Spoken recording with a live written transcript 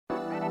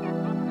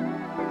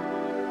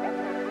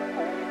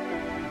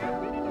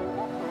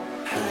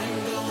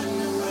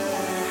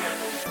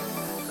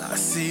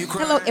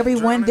Hello,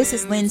 everyone. This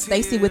is Lynn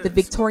Stacy with the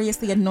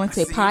Victoriously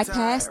Anointed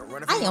podcast.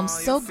 I am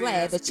so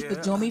glad that you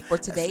could join me for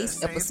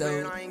today's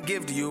episode.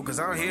 Get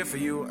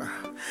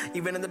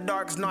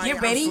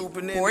ready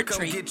for a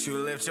treat.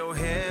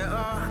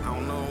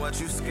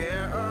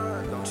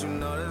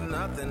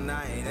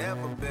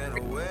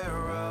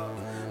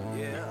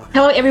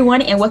 Hello,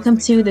 everyone, and welcome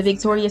to the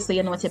Victoriously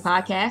Anointed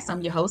podcast.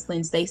 I'm your host,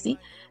 Lynn Stacy.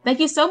 Thank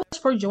you so much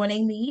for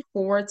joining me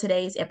for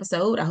today's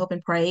episode. I hope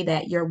and pray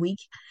that your week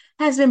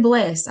has been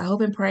blessed. I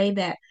hope and pray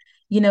that,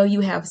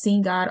 you have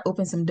seen God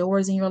open some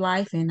doors in your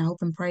life, and I hope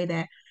and pray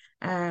that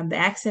the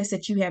access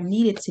that you have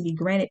needed to be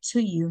granted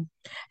to you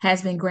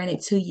has been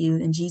granted to you.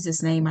 In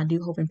Jesus' name, I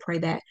do hope and pray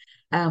that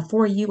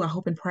for you. I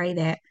hope and pray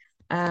that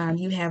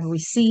you have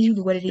received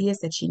what it is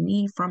that you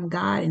need from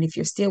God. And if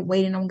you're still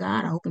waiting on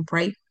God, I hope and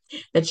pray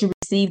that you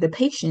receive the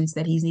patience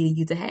that he's needing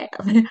you to have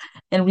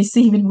and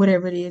receiving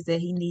whatever it is that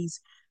he needs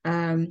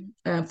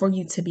for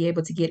you to be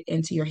able to get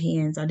into your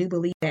hands. I do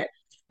believe that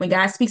when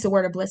God speaks a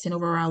word of blessing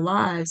over our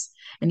lives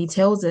and he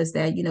tells us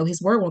that,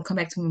 his word won't come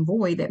back to him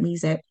void, that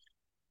means that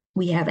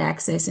we have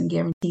access and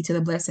guarantee to the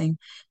blessing.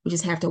 We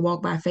just have to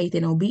walk by faith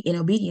and in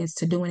obedience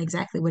to doing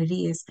exactly what it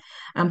is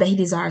that he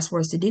desires for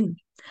us to do.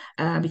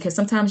 Because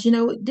sometimes,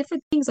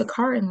 different things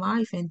occur in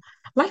life, and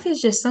life is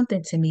just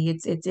something to me.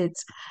 It's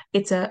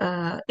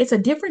a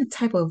different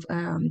type of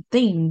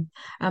thing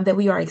that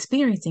we are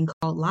experiencing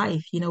called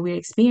life. We're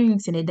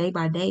experiencing it day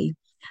by day.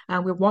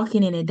 We're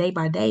walking in it day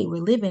by day.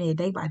 We're living it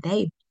day by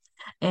day.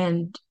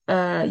 And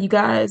you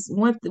guys,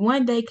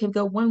 one day could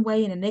go one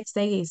way, and the next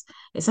day is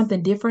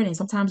something different. And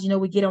sometimes,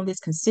 we get on this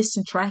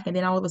consistent track, and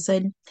then all of a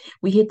sudden,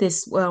 we hit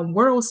this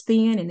world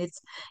spin, and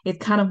it's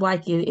kind of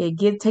like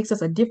takes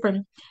us a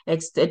different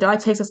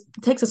life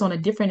takes us on a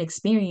different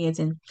experience,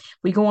 and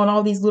we go on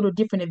all these little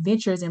different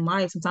adventures in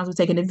life. Sometimes we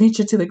take an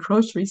adventure to the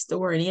grocery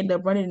store and end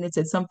up running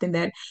into something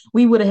that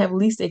we would have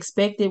least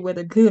expected,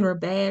 whether good or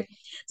bad.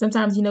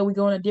 Sometimes, we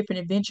go on a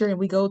different adventure and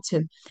we go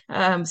to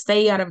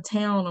stay out of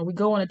town, or we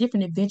go on a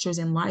different adventures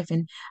in life.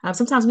 And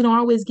sometimes we don't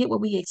always get what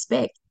we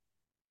expect.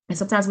 And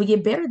sometimes we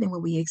get better than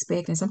what we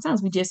expect. And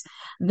sometimes we just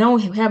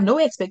don't have no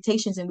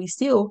expectations, and we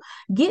still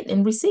get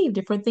and receive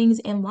different things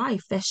in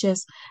life. That's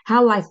just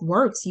how life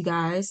works, you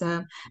guys.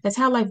 That's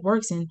how life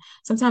works. And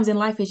sometimes in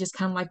life, it's just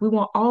kind of like we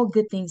want all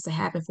good things to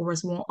happen for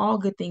us. We want all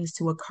good things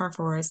to occur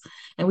for us.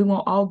 And we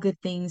want all good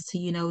things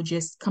to,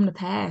 just come to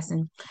pass.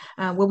 And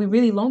what we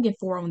really longing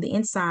for on the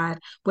inside,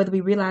 whether we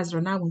realize it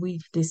or not, when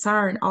we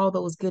desiring all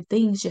those good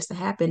things just to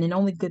happen and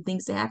only good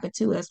things to happen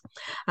to us,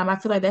 I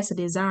feel like that's a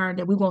desire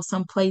that we want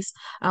someplace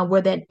where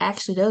that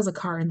actually does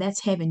occur. And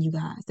that's heaven, you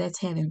guys.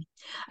 That's heaven.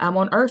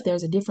 On earth,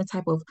 there's a different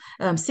type of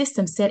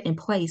system set in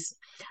place.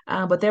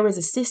 But there is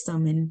a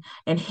system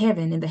in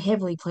heaven, in the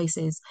heavenly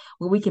places,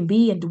 where we can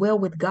be and dwell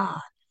with God.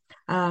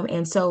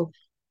 And so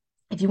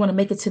if you want to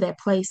make it to that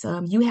place,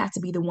 you have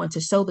to be the one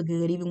to sow the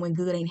good, even when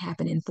good ain't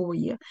happening for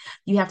you.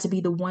 You have to be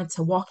the one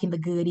to walk in the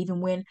good, even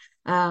when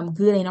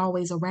good ain't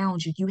always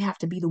around you. You have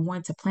to be the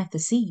one to plant the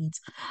seeds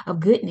of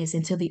goodness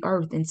into the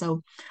earth. And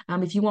so,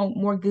 if you want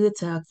more good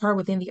to occur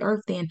within the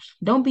earth, then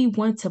don't be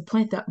one to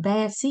plant the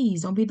bad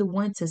seeds. Don't be the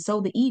one to sow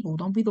the evil.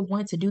 Don't be the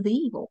one to do the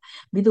evil.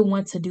 Be the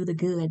one to do the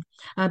good.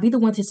 Be the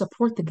one to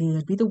support the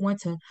good. Be the one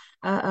to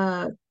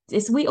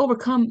it's we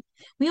overcome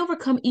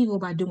evil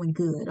by doing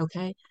good.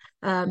 Okay.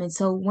 And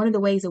so one of the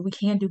ways that we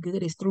can do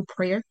good is through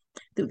prayer,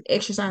 through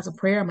exercise of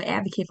prayer. I'm an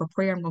advocate for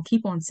prayer. I'm going to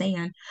keep on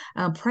saying,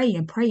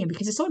 praying,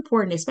 because it's so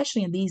important,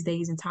 especially in these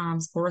days and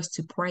times, for us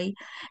to pray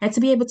and to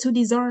be able to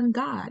discern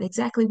God,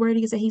 exactly where it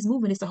is that he's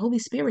moving. It's the Holy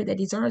Spirit that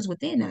discerns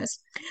within us.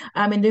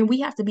 And then we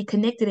have to be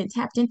connected and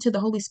tapped into the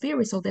Holy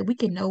Spirit so that we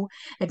can know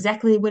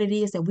exactly what it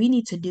is that we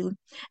need to do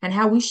and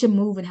how we should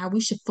move and how we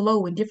should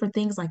flow and different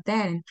things like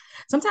that. And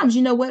sometimes,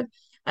 you know what?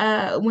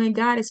 When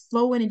God is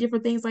flowing and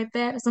different things like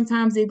that,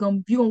 sometimes you're gonna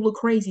look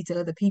crazy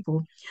to other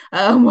people.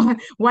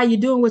 While you're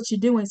doing what you're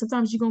doing,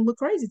 sometimes you're gonna look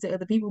crazy to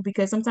other people,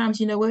 because sometimes,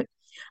 you know what,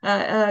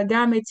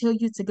 God may tell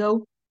you to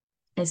go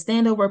and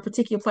stand over a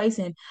particular place,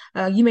 and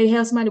you may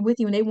have somebody with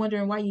you, and they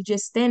wondering why you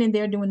just standing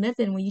there doing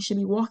nothing when you should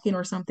be walking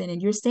or something,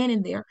 and you're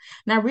standing there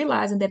not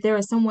realizing that there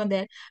is someone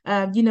that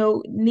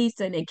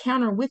needs an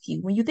encounter with you.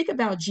 When you think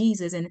about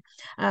Jesus, and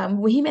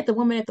when he met the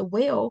woman at the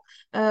well,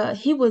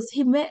 he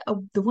met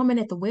the woman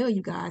at the well,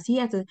 you guys. He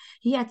had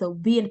to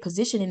be in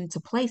position and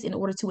into place in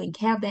order to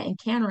have that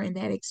encounter and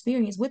that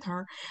experience with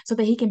her, so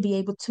that he can be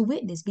able to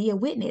be a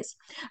witness.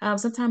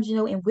 Sometimes,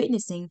 in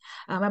witnessing,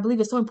 I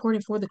believe it's so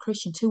important for the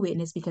Christian to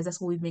witness, because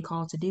that's what we've been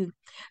called to do.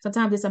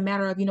 Sometimes it's a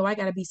matter of, I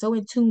got to be so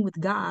in tune with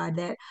God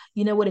that,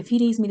 what, if he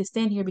needs me to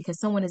stand here because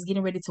someone is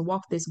getting ready to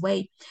walk this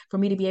way for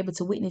me to be able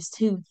to witness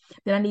to,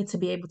 then I need to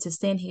be able to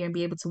stand here and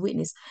be able to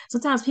witness.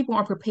 Sometimes people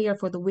aren't prepared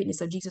for the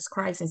witness of Jesus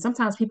Christ, and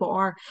sometimes people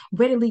are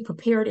readily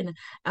prepared,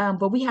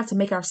 but we have to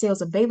make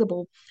ourselves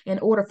available in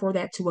order for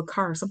that to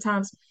occur.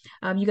 Sometimes,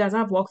 you guys,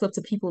 I've walked up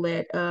to people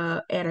at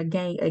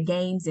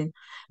games and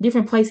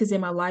different places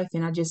in my life,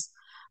 and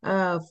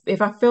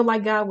If I felt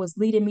like God was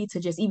leading me to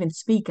just even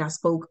speak, I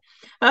spoke.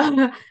 I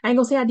ain't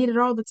gonna say I did it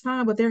all the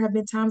time, but there have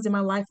been times in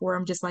my life where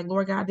I'm just like,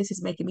 Lord God, this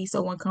is making me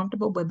so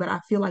uncomfortable. But I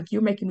feel like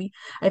you're making me,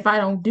 if I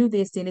don't do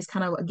this, then it's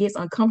kind of gets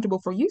uncomfortable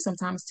for you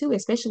sometimes too,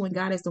 especially when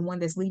God is the one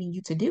that's leading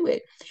you to do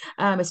it.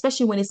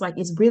 Especially when it's like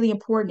it's really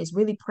important, it's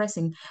really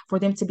pressing for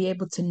them to be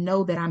able to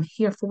know that I'm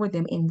here for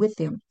them and with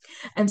them.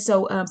 And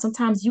so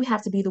sometimes you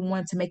have to be the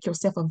one to make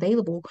yourself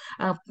available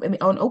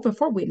on open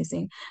for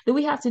witnessing. Do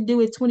we have to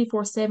do it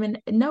 24/7?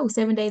 No,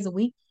 7 days a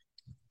week.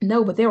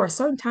 No, but there are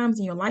certain times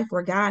in your life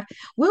where God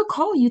will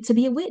call you to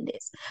be a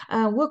witness.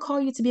 Will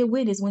call you to be a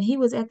witness. When he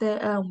was at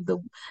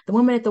the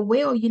woman at the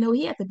well,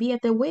 he had to be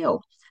at the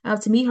well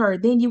to meet her.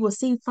 Then you will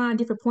find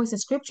different points in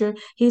scripture.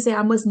 He said,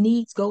 "I must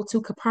needs go to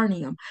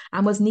Capernaum.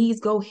 I must needs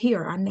go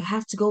here. I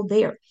have to go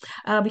there,"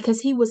 because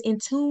he was in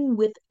tune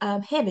with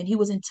heaven. He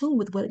was in tune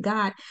with what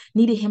God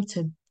needed him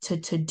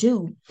to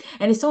do.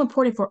 And it's so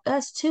important for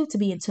us too to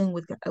be in tune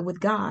with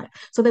God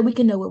so that we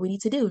can know what we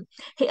need to do.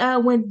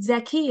 When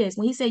Zacchaeus,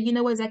 when he said, "You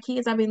know what,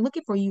 Zacchaeus, I've been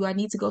looking for you. I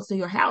need to go to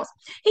your house."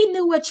 He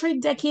knew what tree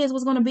Zacchaeus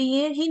was going to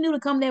be in. He knew to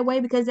come that way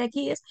because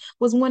Zacchaeus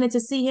was wanting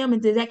to see him,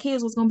 and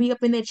Zacchaeus was going to be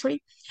up in that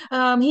tree.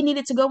 He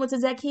needed to go into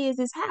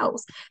Zacchaeus'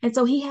 house, and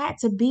so he had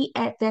to be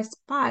at that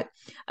spot.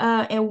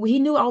 And he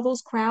knew all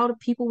those crowd of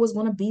people was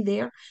going to be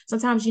there.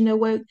 Sometimes, you know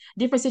what,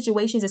 different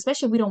situations,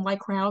 especially if we don't like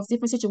crowds,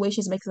 different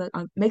situations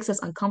makes us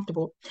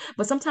uncomfortable.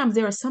 But sometimes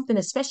there is something,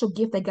 a special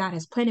gift that God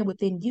has planted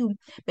within you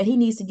that He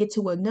needs to get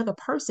to another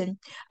person,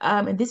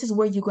 and this is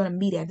where you're going to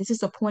meet at. This is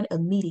the point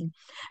of meeting.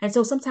 And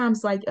so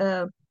sometimes, like,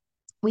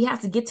 we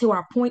have to get to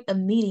our point of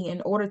meeting in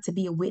order to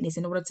be a witness,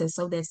 in order to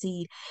sow that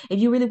seed.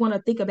 If you really want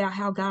to think about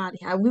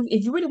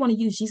if you really want to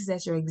use Jesus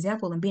as your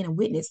example and being a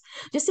witness,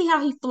 just see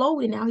how he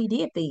flowed and how he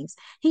did things.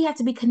 He had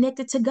to be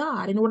connected to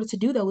God in order to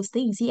do those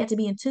things. He had to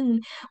be in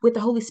tune with the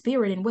Holy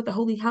Spirit and what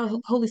how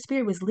the Holy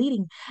Spirit was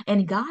leading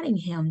and guiding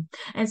him.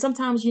 And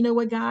sometimes, you know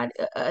what, God,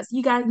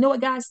 you guys know what,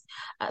 guys,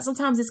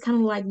 sometimes it's kind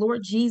of like,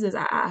 Lord Jesus,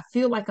 I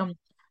feel like I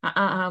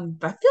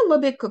feel a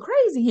little bit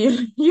crazy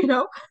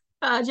here,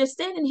 just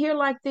standing here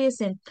like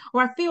this,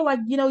 or I feel like,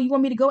 you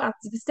want me to go out,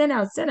 stand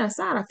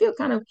outside. I feel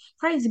kind of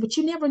crazy, but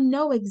you never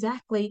know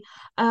exactly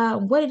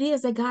what it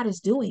is that God is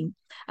doing.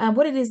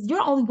 What it is,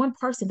 you're only one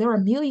person. There are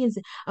millions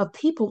of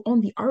people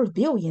on the earth,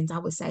 billions, I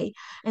would say.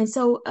 And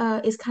so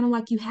it's kind of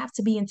like you have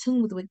to be in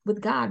tune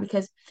with God,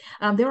 because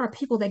there are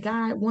people that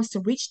God wants to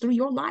reach through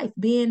your life,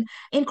 being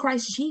in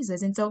Christ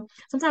Jesus. And so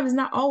sometimes it's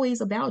not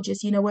always about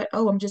just, you know what,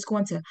 oh, I'm just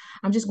going to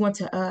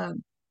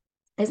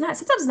it's not,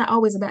 sometimes it's not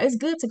always about, it's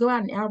good to go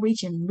out and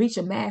outreach and reach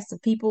a mass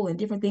of people and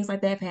different things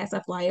like that, pass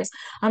out flyers.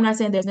 I'm not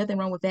saying there's nothing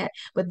wrong with that,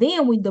 but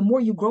then the more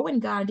you grow in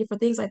God and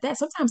different things like that,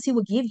 sometimes he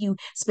will give you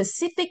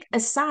specific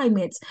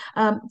assignments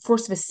for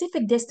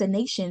specific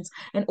destinations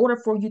in order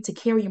for you to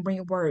carry and bring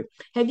a word.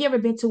 Have you ever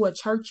been to a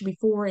church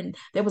before and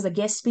there was a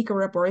guest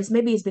speaker up, or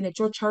maybe it's been at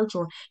your church,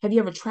 or have you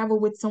ever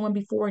traveled with someone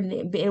before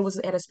and it was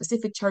at a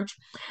specific church,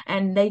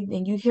 and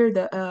you hear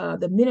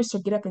the minister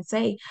get up and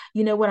say,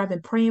 "You know what, I've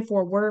been praying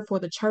for a word for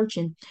the church,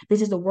 and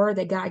this is the word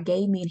that God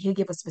gave me," and he'll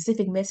give a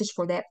specific message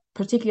for that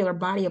particular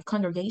body of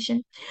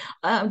congregation.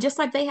 Just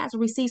like they have to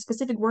receive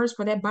specific words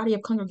for that body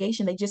of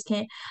congregation, they just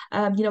can't,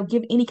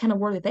 give any kind of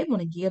word that they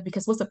want to give,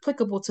 because what's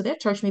applicable to their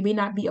church maybe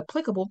not be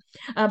applicable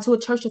to a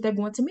church that they're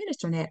going to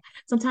minister in at.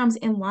 Sometimes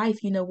in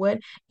life, you know what,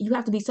 you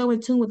have to be so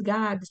in tune with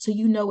God so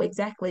you know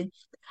exactly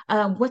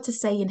what to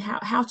say and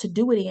how to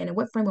do it in, and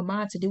what frame of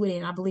mind to do it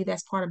in. I believe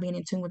that's part of being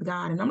in tune with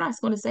God. And I'm not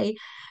going to say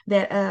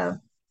that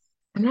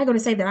I'm not going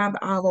to say that I've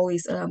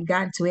always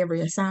gotten to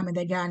every assignment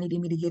that God needed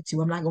me to get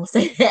to. I'm not going to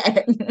say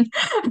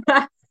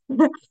that.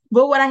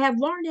 But what I have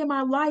learned in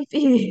my life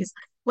is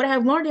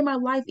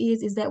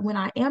that when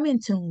I am in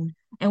tune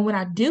and when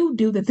I do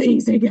the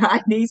things that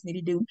God needs me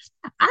to do,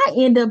 I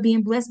end up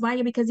being blessed by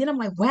it, because then I'm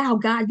like, wow,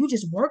 God, you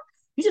just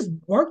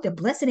worked a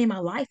blessing in my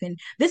life, and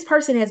this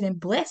person has been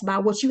blessed by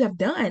what you have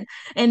done.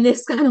 And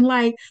it's kind of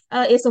like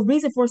it's a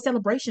reason for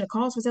celebration, a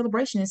cause for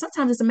celebration. And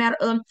sometimes it's a matter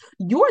of,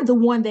 you're the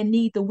one that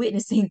need the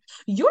witnessing,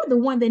 you're the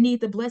one that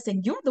needs the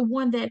blessing, you're the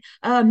one that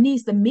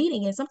needs the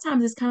meeting. And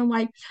sometimes it's kind of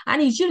like, I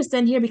need you to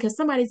stand here because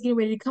somebody's getting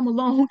ready to come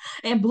along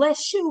and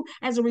bless you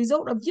as a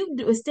result of you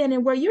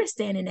standing where you're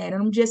standing at.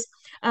 And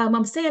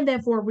I'm saying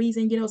that for a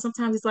reason.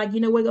 Sometimes it's like, you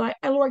know what, like,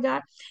 Lord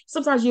God,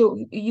 sometimes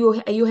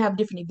you have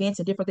different events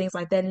and different things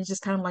like that, and it's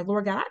just kind of like,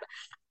 Lord God,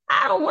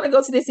 I don't want to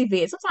go to this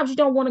event. Sometimes you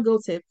don't want to go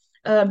to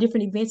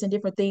different events and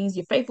different things.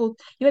 You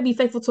may be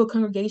faithful to a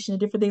congregation and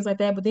different things like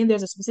that, but then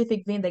there's a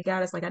specific event that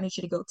God is like, I need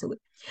you to go to it.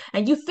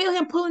 And you feel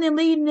him pulling and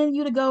leading in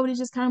you to go, and it's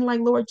just kind of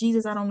like, Lord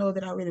Jesus, I don't know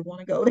that I really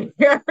want to go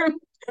there.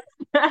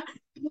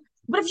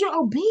 But if you're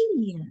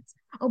obedient,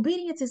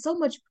 obedience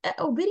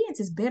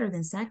is better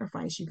than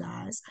sacrifice, you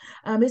guys.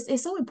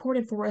 It's so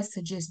important for us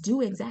to just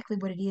do exactly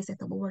what it is that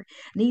the Lord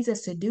needs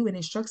us to do and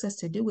instructs us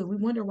to do. And we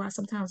wonder why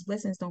sometimes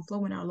blessings don't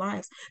flow in our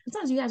lives.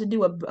 Sometimes you have to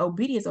do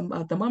obedience,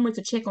 a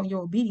thermometer check on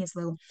your obedience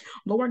level.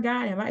 Lord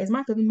God, is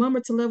my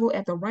thermometer level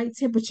at the right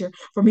temperature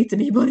for me to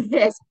be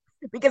blessed?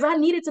 Because I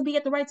need it to be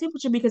at the right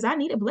temperature, because I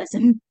need a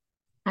blessing.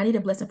 I need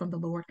a blessing from the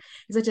Lord.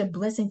 It's such a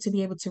blessing to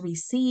be able to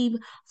receive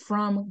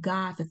from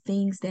God the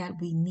things that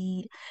we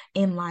need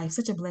in life.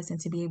 Such a blessing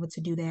to be able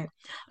to do that.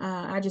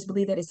 I just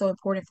believe that it's so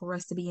important for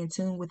us to be in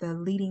tune with the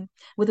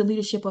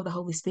leadership of the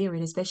Holy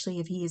Spirit, especially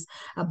if He is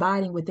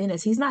abiding within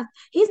us. He's not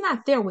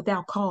there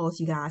without cause,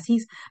 you guys.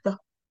 The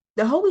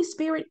the Holy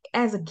Spirit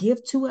as a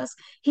gift to us.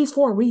 He's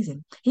for a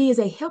reason. He is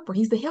a helper.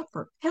 He's the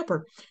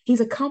helper.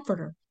 He's a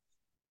comforter.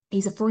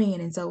 He's a friend,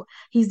 and so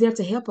he's there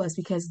to help us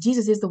because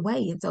Jesus is the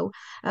way. And so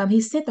he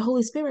sent the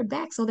Holy Spirit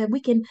back so that we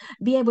can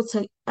be able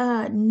to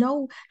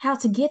know how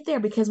to get there,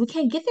 because we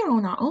can't get there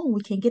on our own. We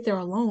can't get there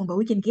alone, but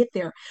we can get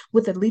there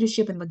with the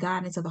leadership and the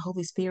guidance of the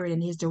Holy Spirit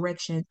and His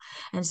direction.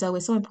 And so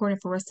it's so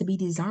important for us to be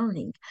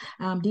discerning,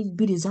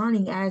 be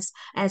discerning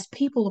as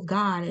people of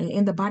God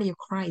in the body of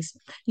Christ.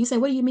 You say,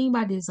 what do you mean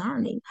by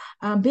discerning?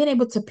 Being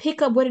able to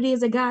pick up what it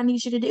is that God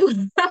needs you to do.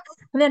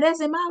 And then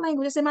that's in my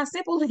language. That's in my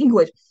simple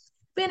language,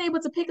 being able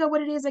to pick up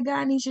what it is that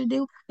God needs you to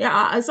do.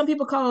 Yeah, some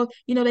people call,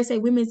 they say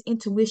women's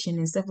intuition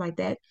and stuff like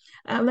that.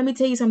 Let me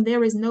tell you something.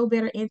 There is no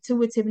better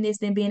intuitiveness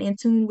than being in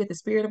tune with the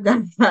Spirit of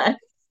God.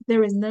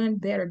 There is none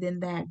better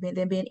than that,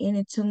 than being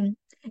in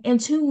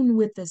tune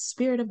with the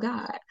Spirit of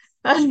God.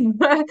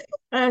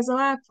 So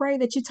I pray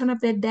that you turn up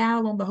that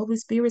dial on the Holy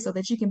Spirit so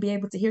that you can be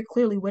able to hear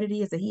clearly what it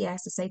is that He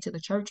has to say to the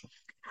church.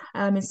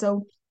 And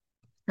so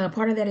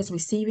part of that is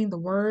receiving the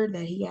word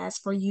that He has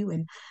for you,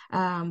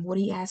 and what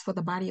He has for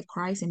the body of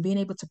Christ, and being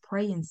able to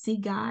pray and see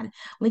God,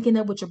 linking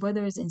up with your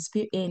brothers and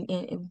spirit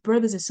and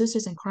brothers and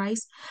sisters in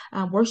Christ,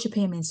 worship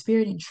Him in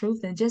spirit and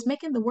truth, and just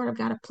making the word of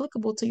God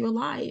applicable to your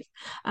life.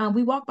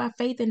 We walk by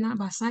faith and not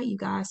by sight, you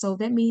guys. So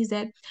that means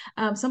that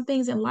some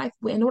things in life,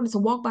 in order to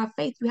walk by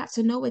faith, you have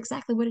to know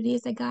exactly what it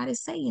is that God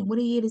is saying, what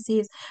it is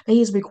that He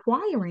is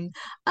requiring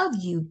of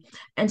you.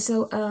 And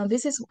so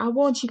I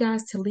want you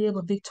guys to live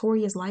a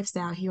victorious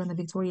lifestyle here on the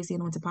Victorious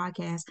Anointed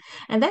podcast.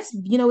 And that's,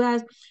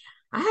 guys,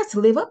 I have to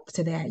live up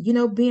to that.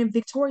 Being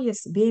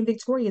victorious.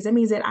 That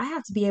means that I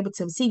have to be able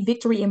to see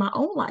victory in my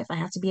own life. I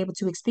have to be able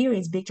to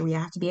experience victory. I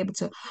have to be able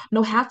to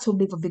know how to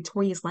live a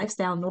victorious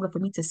lifestyle in order for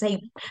me to say,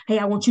 hey,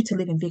 I want you to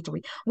live in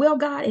victory. Well,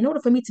 God, in order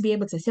for me to be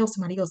able to tell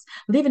somebody else,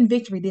 live in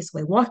victory this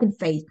way, walk in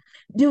faith,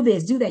 do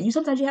this, do that.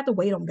 Sometimes you have to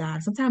wait on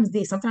God. Sometimes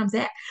this, sometimes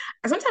that.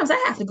 Sometimes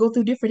I have to go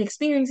through different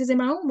experiences in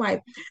my own life,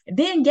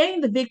 then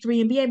gain the victory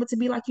and be able to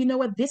be like, you know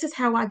what, this is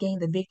how I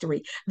gained the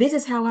victory. This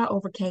is how I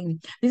overcame.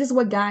 This is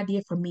what God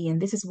did for me,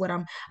 and this is what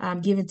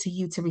I'm giving to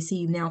you to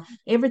receive. Now,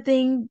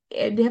 everything,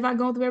 have I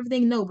gone through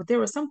everything? No, but there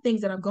are some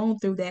things that I've gone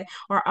through that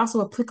are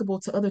also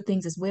applicable to other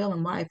things as well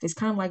in life. It's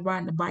kind of like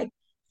riding a bike.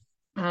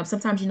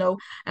 Sometimes,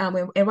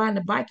 when riding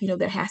a bike,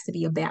 there has to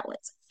be a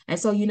balance. And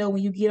so, when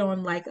you get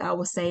on, like I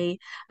would say,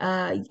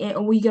 and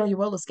when you get on your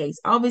roller skates,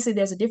 obviously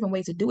there's a different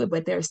way to do it,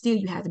 but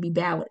you have to be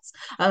balanced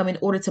in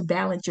order to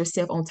balance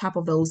yourself on top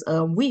of those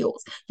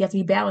wheels. You have to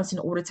be balanced in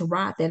order to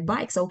ride that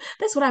bike. So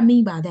that's what I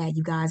mean by that,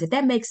 you guys. If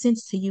that makes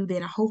sense to you,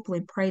 then I hopefully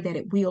and pray that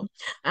it will.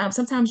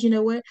 Sometimes, you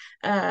know what?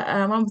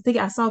 I'm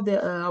thinking, I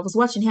was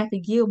watching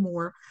Happy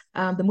Gilmore,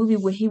 the movie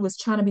where he was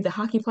trying to be the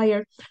hockey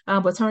player,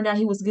 but turned out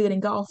he was good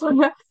in golf.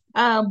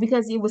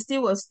 Because it was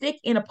still a stick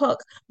and a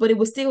puck, but it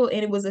was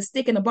a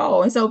stick and a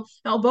ball. And so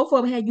both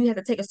of them you had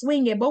to take a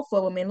swing at both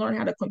of them and learn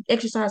how to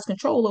exercise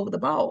control over the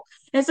ball.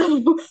 And so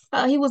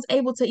he was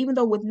able to, even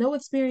though with no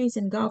experience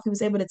in golf, he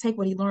was able to take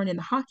what he learned in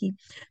the hockey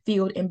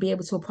field and be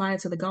able to apply it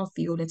to the golf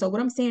field. And so what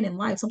I'm saying in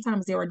life,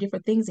 sometimes there are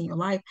different things in your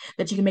life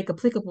that you can make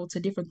applicable to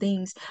different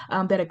things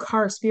that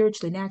occur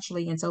spiritually,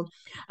 naturally. And so,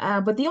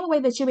 but the only way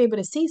that you'll be able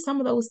to see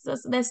some of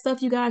that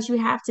stuff, you guys, you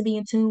have to be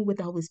in tune with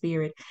the Holy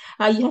Spirit.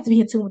 You have to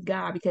be in tune with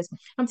God, because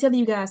I'm telling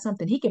you guys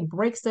something. He can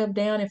break stuff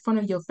down in front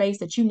of your face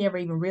that you never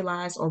even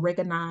realized or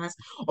recognized,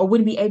 or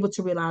wouldn't be able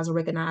to realize or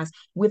recognize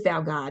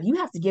without God. You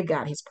have to give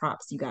God His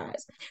props, you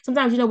guys.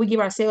 Sometimes, we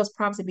give ourselves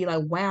props and be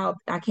like, wow,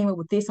 I came up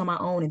with this on my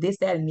own, and this,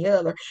 that, and the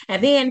other.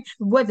 And then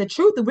what the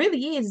truth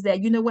really is that,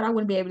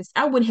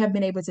 I wouldn't have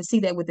been able to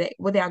see that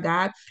without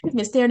God. He's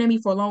been staring at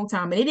me for a long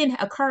time. And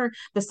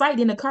the sight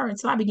didn't occur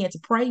until I began to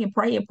pray and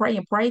pray and pray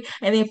and pray.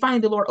 And then finally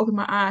the Lord opened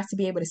my eyes to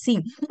be able to see.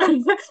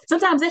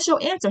 Sometimes that's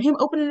your answer, Him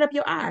opening up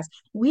your eyes.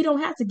 We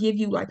don't have to give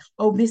you like,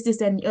 oh, this,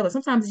 that, and the other.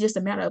 Sometimes it's just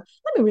a matter of,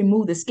 let me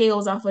remove the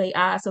scales off of their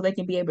eyes so they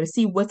can be able to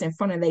see what's in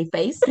front of their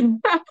face.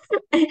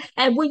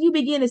 And when you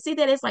begin to see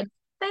that, it's like,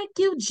 thank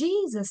you,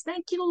 Jesus.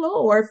 Thank you,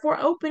 Lord, for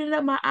opening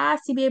up my eyes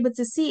to be able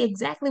to see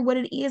exactly what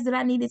it is that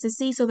I needed to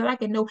see so that I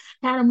can know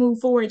how to move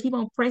forward and keep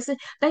on pressing.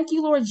 Thank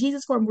you, Lord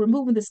Jesus, for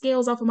removing the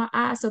scales off of my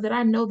eyes so that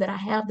I know that I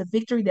have the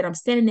victory, that I'm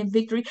standing in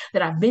victory,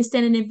 that I've been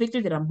standing in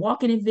victory, that I'm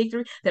walking in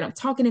victory, that I'm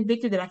talking in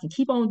victory, that I can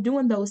keep on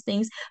doing those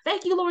things.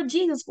 Thank you, Lord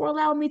Jesus, for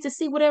allowing me to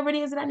see whatever it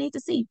is that I need to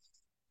see.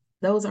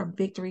 Those are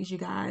victories, you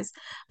guys.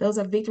 Those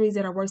are victories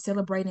that are worth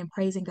celebrating and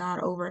praising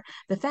God over.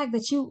 The fact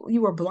that you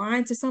were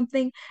blind to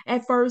something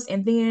at first,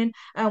 and then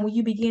when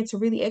you begin to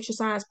really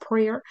exercise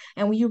prayer,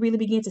 and when you really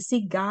begin to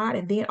seek God,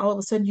 and then all of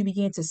a sudden you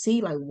begin to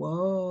see, like,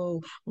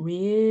 whoa,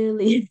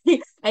 really?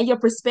 And your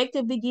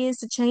perspective begins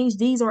to change.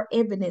 These are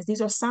evidence.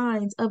 These are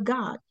signs of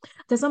God.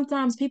 Because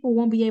sometimes people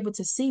won't be able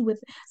to see with.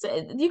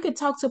 So you could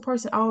talk to a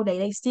person all day,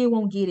 they still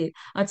won't get it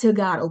until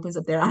God opens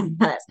up their eyes.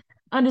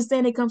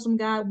 Understanding comes from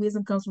God,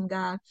 wisdom comes from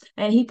God,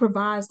 and He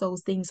provides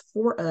those things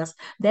for us.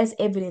 That's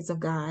evidence of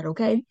God,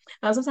 okay?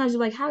 Sometimes you're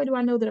like, how do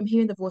I know that I'm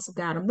hearing the voice of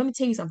God? Let me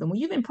tell you something. When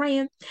you've been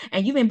praying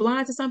and you've been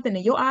blind to something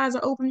and your eyes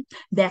are open,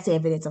 that's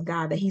evidence of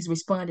God, that He's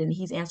responding and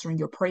He's answering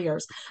your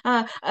prayers.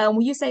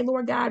 When you say,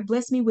 Lord God,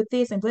 bless me with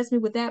this and bless me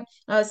with that,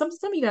 some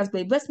of you guys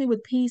bless me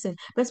with peace and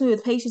bless me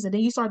with patience, and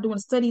then you start doing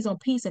studies on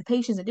peace and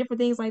patience and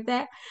different things like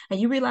that, and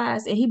you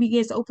realize, and He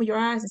begins to open your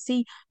eyes and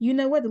see, you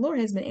know what, the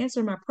Lord has been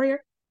answering my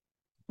prayer.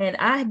 And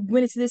I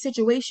went into this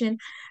situation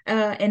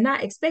and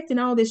not expecting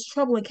all this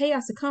trouble and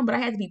chaos to come, but I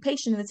had to be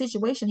patient in the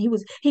situation.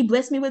 He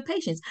blessed me with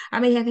patience. I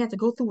may have had to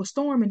go through a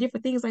storm and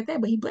different things like that,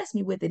 but He blessed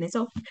me with it. And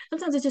so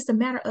sometimes it's just a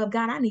matter of,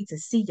 God, I need to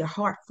see your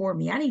heart for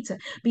me. I need to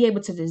be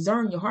able to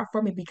discern your heart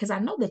for me, because I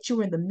know that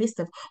you're in the midst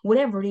of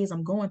whatever it is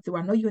I'm going through.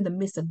 I know you're in the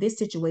midst of this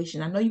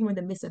situation. I know you're in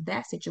the midst of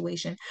that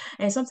situation.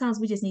 And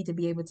sometimes we just need to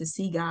be able to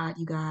see God,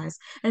 you guys.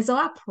 And so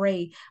I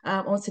pray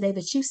on today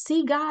that you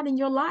see God in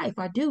your life.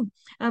 I do.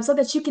 So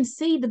that you can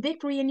see the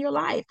victory in your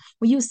life.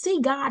 When you see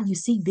God, you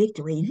see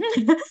victory.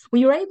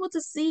 When you're able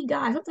to see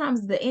God,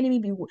 sometimes the enemy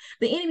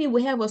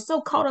will have us so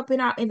caught up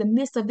in the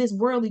midst of this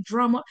worldly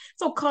drama,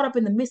 so caught up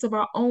in the midst of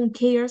our own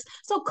cares,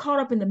 so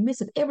caught up in the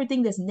midst of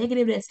everything that's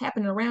negative that's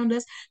happening around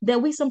us,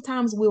 that we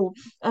sometimes will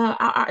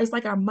it's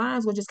like our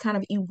minds will just kind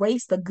of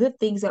erase the good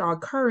things that are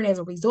occurring as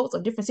a result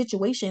of different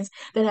situations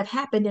that have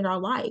happened in our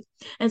life.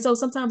 And so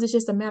sometimes it's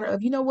just a matter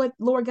of, you know what,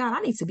 Lord God,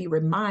 I need to be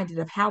reminded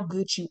of how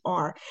good you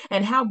are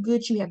and how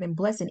good you have been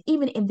blessing,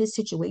 even in this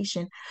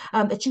situation,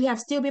 that you have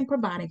still been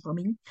providing for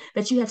me,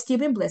 that you have still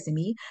been blessing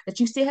me, that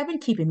you still have been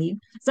keeping me.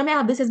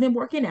 Somehow this has been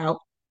working out.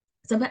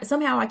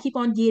 Somehow I keep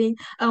on getting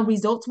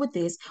results with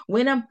this.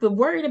 When I'm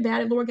worried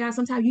about it, Lord God,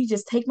 sometimes you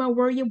just take my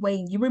worry away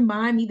and you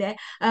remind me that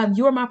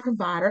you're my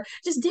provider.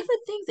 Just different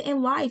things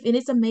in life, and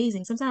it's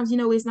amazing. Sometimes,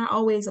 it's not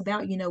always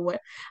about, you know what,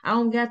 I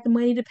don't got the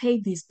money to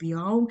pay this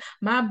bill.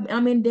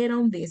 I'm in debt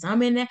on this.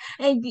 I'm in that.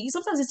 And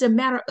sometimes it's a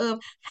matter of,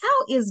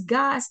 how is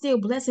God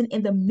still blessing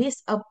in the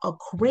midst of a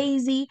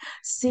crazy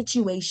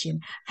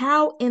situation?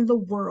 How in the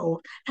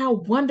world, how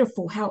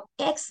wonderful, how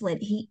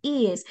excellent He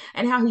is,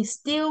 and how He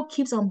still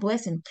keeps on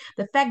blessing.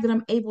 The fact that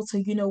I'm able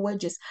to,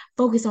 just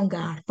focus on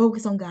God,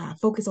 focus on God,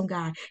 focus on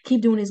God,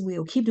 keep doing His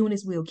will, keep doing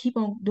His will, keep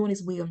on doing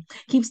His will,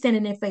 keep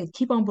standing in faith,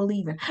 keep on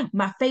believing.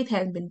 My faith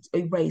hasn't been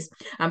erased.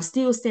 I'm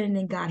still standing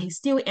in God. He's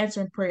still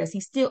answering prayers.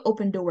 He's still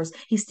open doors.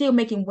 He's still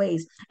making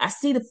ways. I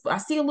see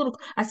a little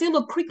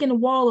creak in the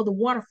wall of the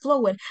water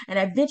flowing, and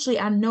eventually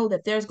I know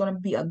that there's going to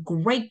be a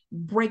great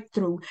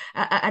breakthrough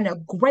and a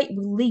great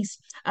release,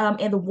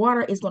 and the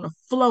water is going to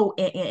flow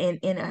in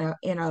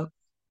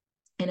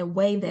a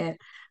way that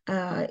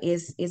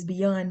is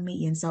beyond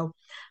me. And so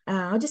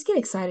I'll just get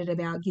excited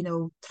about,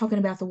 talking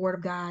about the word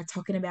of God,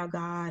 talking about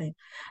God,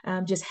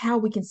 and just how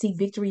we can see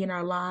victory in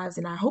our lives.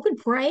 And I hope and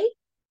pray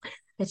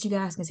that you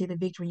guys can see the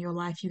victory in your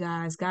life, you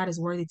guys. God is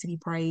worthy to be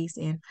praised,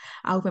 and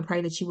I hope and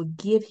pray that you would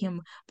give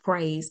Him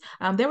praise.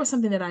 There was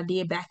something that I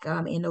did back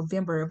in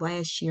November of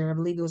last year. I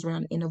believe it was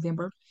around in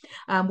November,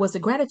 was the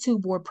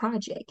gratitude board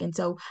project. And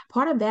so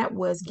part of that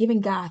was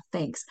giving God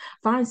thanks.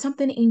 Find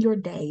something in your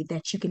day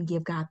that you can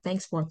give God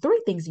thanks for.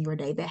 3 things in your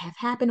day that have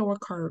happened or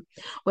occurred,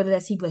 whether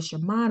that's He blessed your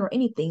mind or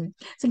anything,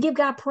 to give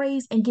God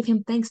praise and give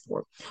Him thanks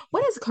for.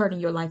 What has occurred in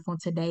your life on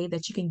today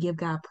that you can give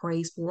God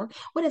praise for?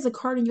 What has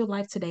occurred in your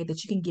life today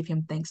that you can give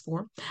Him thanks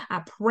for?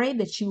 I pray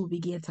that you will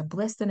begin to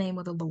bless the name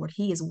of the Lord.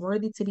 He is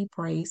worthy to be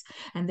praised,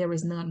 and there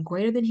is none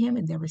greater than Him,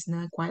 and there is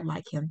none quite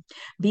like Him.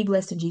 Be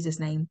blessed in Jesus'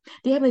 name.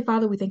 Dear Heavenly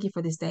Father, we thank You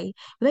for this day.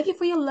 We thank You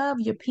for Your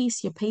love, Your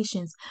peace, Your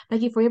patience.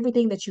 Thank You for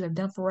everything that You have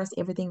done for us,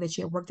 everything that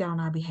You have worked out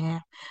on our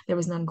behalf. There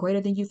is none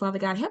greater than You, Father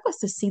God. Help us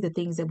to see the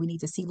things that we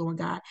need to see, Lord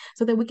God,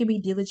 so that we can be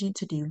diligent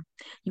to do.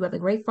 You are the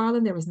great Father,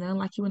 and there is none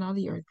like You in all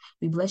the earth.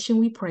 We bless You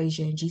and we praise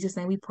You. In Jesus'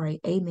 name we pray.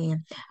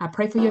 Amen. I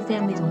pray for your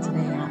families on today,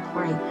 and I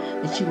pray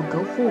that you will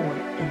go forward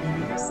and be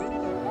blessed.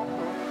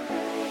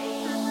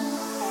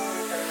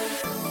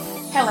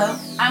 Hello,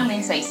 I'm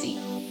Lynn Stacy.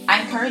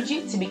 I encourage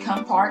you to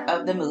become part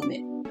of the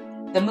movement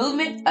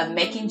of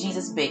Making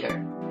Jesus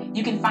Bigger.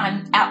 You can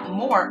find out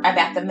more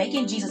about the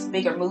Making Jesus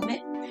Bigger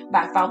movement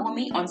by following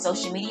me on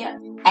social media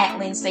at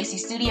Lynn Stacy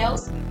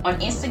Studios on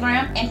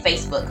Instagram and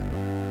Facebook.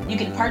 You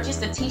can purchase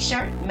the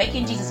t-shirt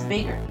Making Jesus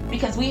Bigger,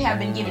 because we have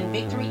been given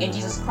victory in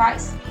Jesus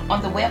Christ,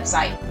 on the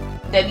website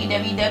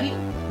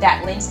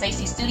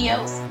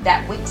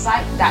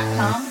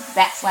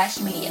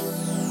www.lynnstacystudios.wixsite.com/media.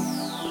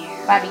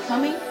 By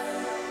becoming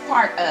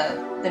part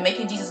of the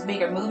Making Jesus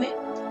Bigger movement,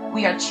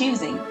 we are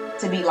choosing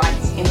to be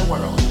lights in the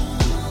world.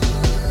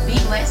 Be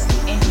blessed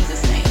in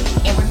Jesus' name,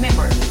 and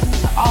remember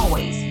to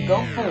always go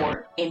go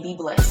forward and be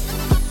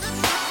blessed.